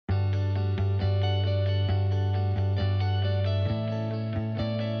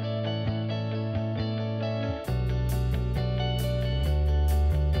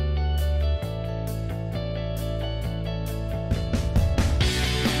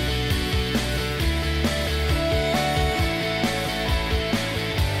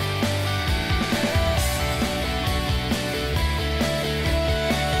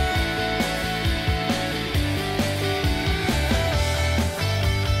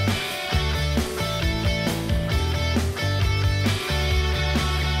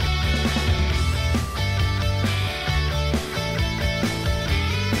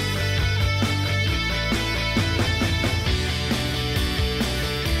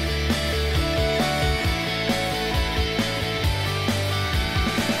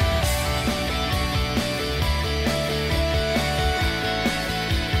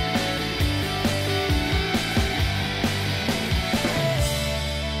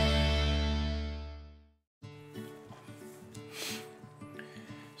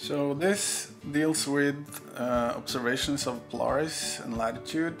So this deals with observations of Polaris and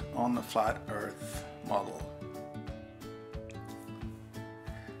latitude on a flat Earth model.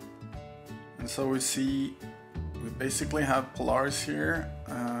 And so we basically have Polaris here,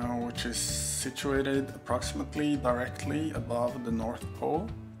 which is situated approximately directly above the North Pole.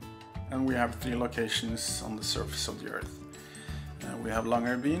 And we have 3 locations on the surface of the Earth. We have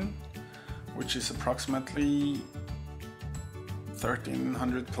Longyearbyen, which is approximately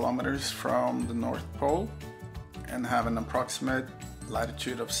 1,300 kilometers from the North Pole and have an approximate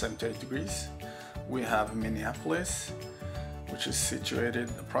latitude of 78 degrees. We have Minneapolis, which is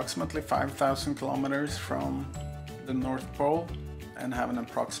situated approximately 5,000 kilometers from the North Pole and have an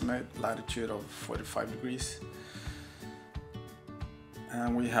approximate latitude of 45 degrees.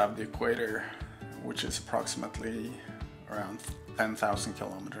 And we have the equator, which is approximately around 10,000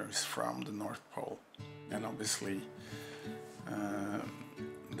 kilometers from the North Pole. And obviously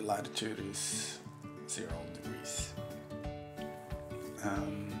the latitude is 0 degrees.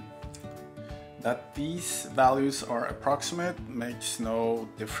 That these values are approximate makes no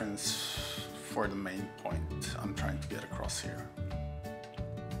difference for the main point I'm trying to get across here.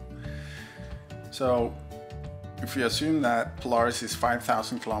 So if we assume that Polaris is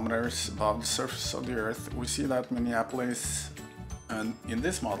 5,000 kilometers above the surface of the Earth, we see that Minneapolis, and in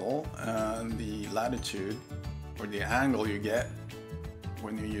this model, the latitude or the angle you get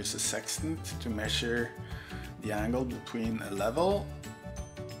when you use a sextant to measure the angle between a level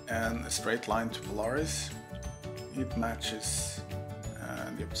and a straight line to Polaris, it matches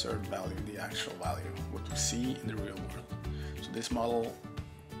the observed value, the actual value, what we see in the real world. So this model,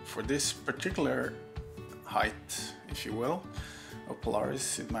 for this particular height, if you will, of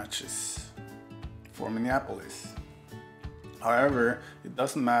Polaris, it matches for Minneapolis. However, it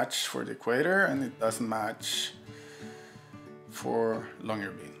doesn't match for the equator and it doesn't match for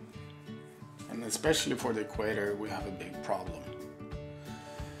Longyearbyen. And especially for the equator, we have a big problem.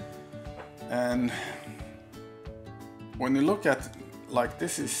 And when you look at, like,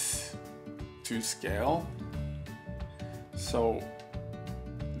 this is to scale, so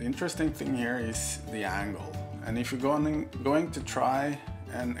the interesting thing here is the angle. And if you're going to try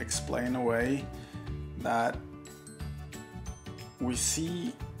and explain away that we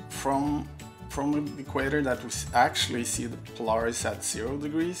see from the equator that we actually see the Polaris at 0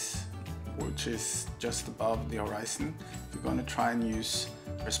 degrees, which is just above the horizon, if you're going to try and use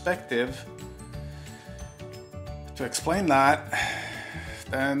perspective to explain that,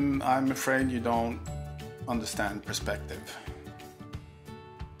 then I'm afraid you don't understand perspective.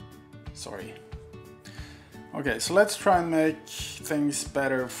 Sorry. Okay, so let's try and make things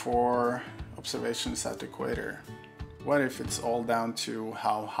better for observations at the equator. What if it's all down to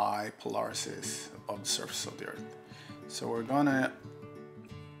how high Polaris is above the surface of the Earth? So we're gonna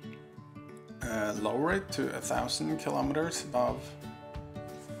lower it to 1,000 kilometers above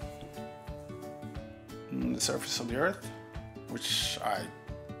the surface of the Earth, which I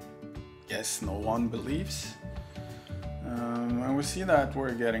guess no one believes. And we see that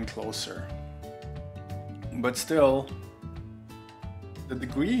we're getting closer. But still, the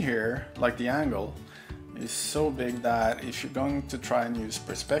degree here, like the angle, is so big that if you're going to try and use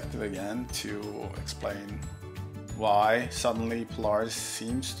perspective again to explain why suddenly Polaris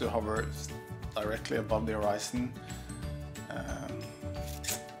seems to hover directly above the horizon,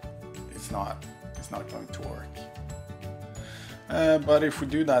 it's not going to work. But if we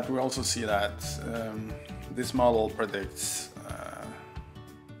do that, we also see that this model predicts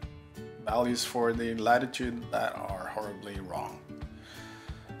values for the latitude that are horribly wrong.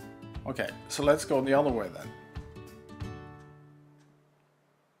 Okay, so let's go the other way then.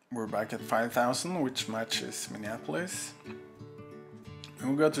 We're back at 5,000, which matches Minneapolis. And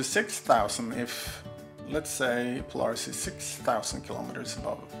we'll go to 6,000 if, let's say, Polaris is 6,000 kilometers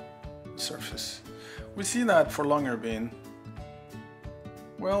above the surface. We see that for Longyearbyen,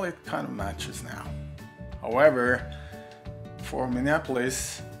 well, it kind of matches now. However, for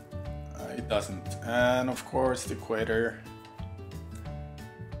Minneapolis, it doesn't. And of course, the equator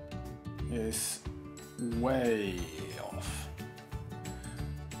is way off.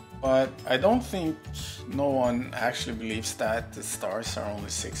 But I don't think no one actually believes that the stars are only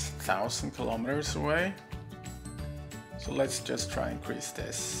 6,000 kilometers away. So let's just try and increase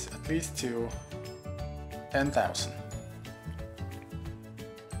this at least to 10,000.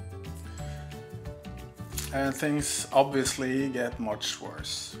 And things obviously get much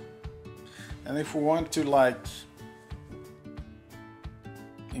worse. And if we want to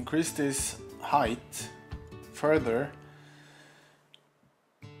increase this height further,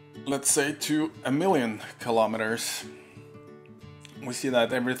 let's say to 1,000,000 kilometers, we see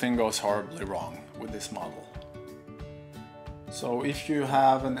that everything goes horribly wrong with this model. So if you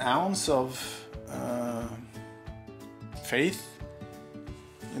have an ounce of faith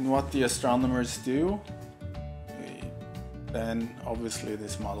in what the astronomers do, then obviously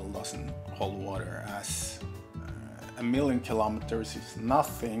this model doesn't hold water, as 1,000,000 kilometers is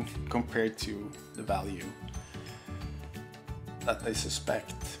nothing compared to the value that they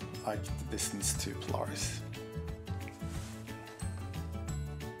suspect, like the distance to Polaris.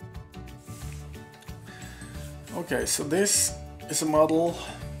 Okay, so this is a model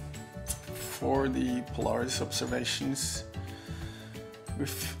for the Polaris observations.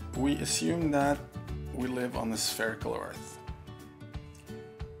 If we assume that we live on a spherical Earth.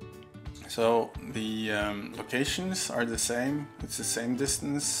 So the locations are the same. It's the same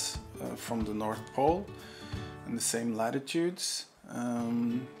distance from the North Pole and the same latitudes.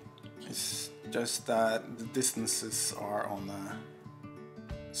 It's just that the distances are on a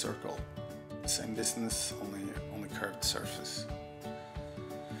circle. The same distance, only on a curved surface.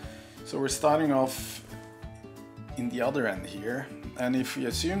 So we're starting off in the other end here, and if we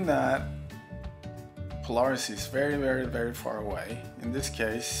assume that Polaris is very, very, very far away, in this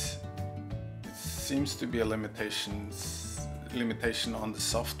case it seems to be a limitation on the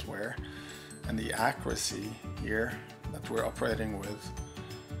software and the accuracy here that we're operating with.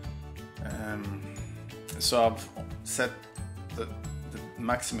 So I've set the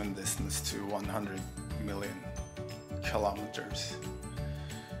maximum distance to 100 million kilometers,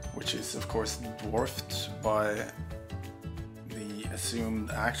 which is of course dwarfed by the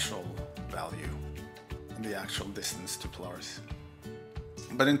assumed actual value and the actual distance to Polaris.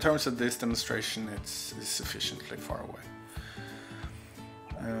 But in terms of this demonstration, it's sufficiently far away.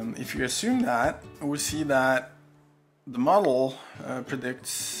 If you assume that, we see that the model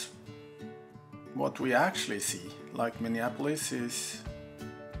predicts what we actually see. Like Minneapolis is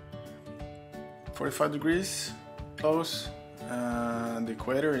 45 degrees close, the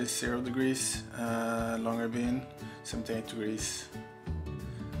equator is 0 degrees, Longyearbyen 78 degrees.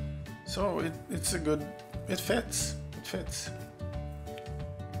 So it fits.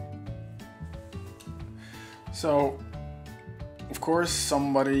 So of course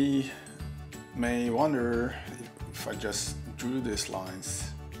somebody may wonder if I just drew these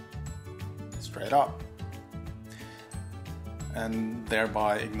lines straight up, and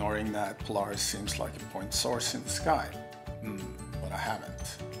thereby ignoring that Polaris seems like a point source in the sky. But I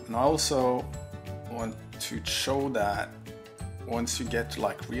haven't. And I also want to show that once you get to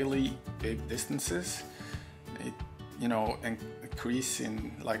like really big distances, increase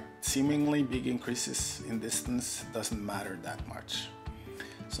in like seemingly big increases in distance doesn't matter that much.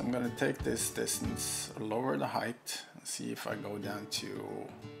 So I'm going to take this distance, lower the height, see if I go down to...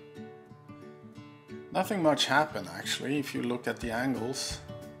 Nothing much happened actually if you look at the angles,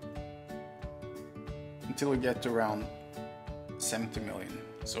 until we get to around 70 million.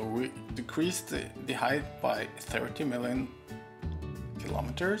 So we decreased the height by 30 million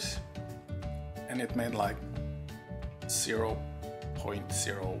kilometers, and it made like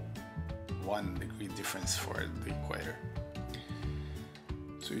 0.01 degree difference for the equator.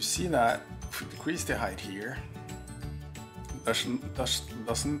 So you see that if we decrease the height here, it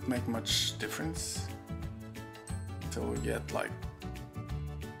doesn't make much difference until we get like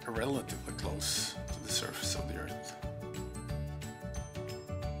relatively close to the surface of the Earth.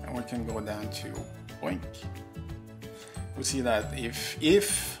 And we can go down to boink. We see that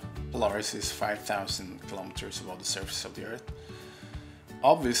if Polaris is 5,000 kilometers above the surface of the Earth,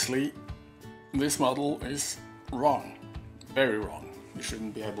 obviously this model is wrong, very wrong. You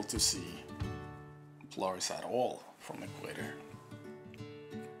shouldn't be able to see Polaris at all from the equator.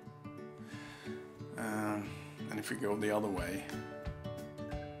 And if we go the other way,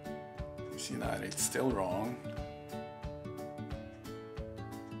 you see that it's still wrong.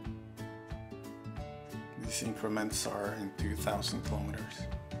 These increments are in 2,000 kilometers.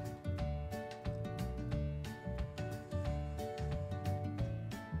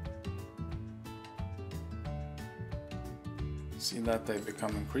 See that they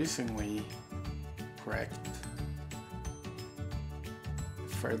become increasingly correct the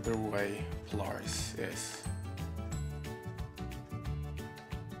further away Polaris is.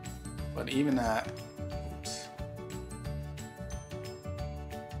 But even at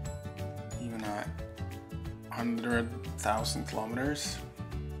 100,000 kilometers,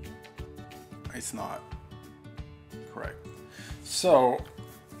 it's not correct. So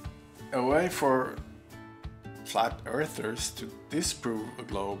a way for flat earthers to disprove a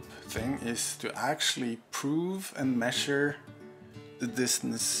globe thing is to actually prove and measure the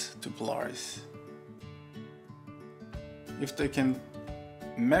distance to Polaris. If they can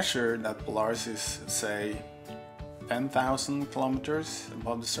measure that Polaris is, say, 10,000 kilometers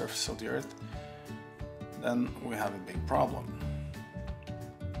above the surface of the Earth, then we have a big problem,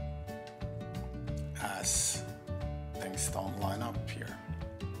 as things don't line up here.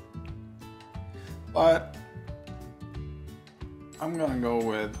 But I'm gonna go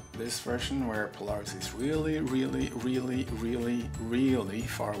with this version where Polaris is really, really, really, really, really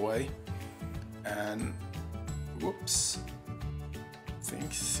far away, and whoops,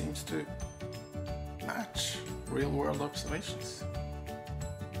 things seems to match real-world observations.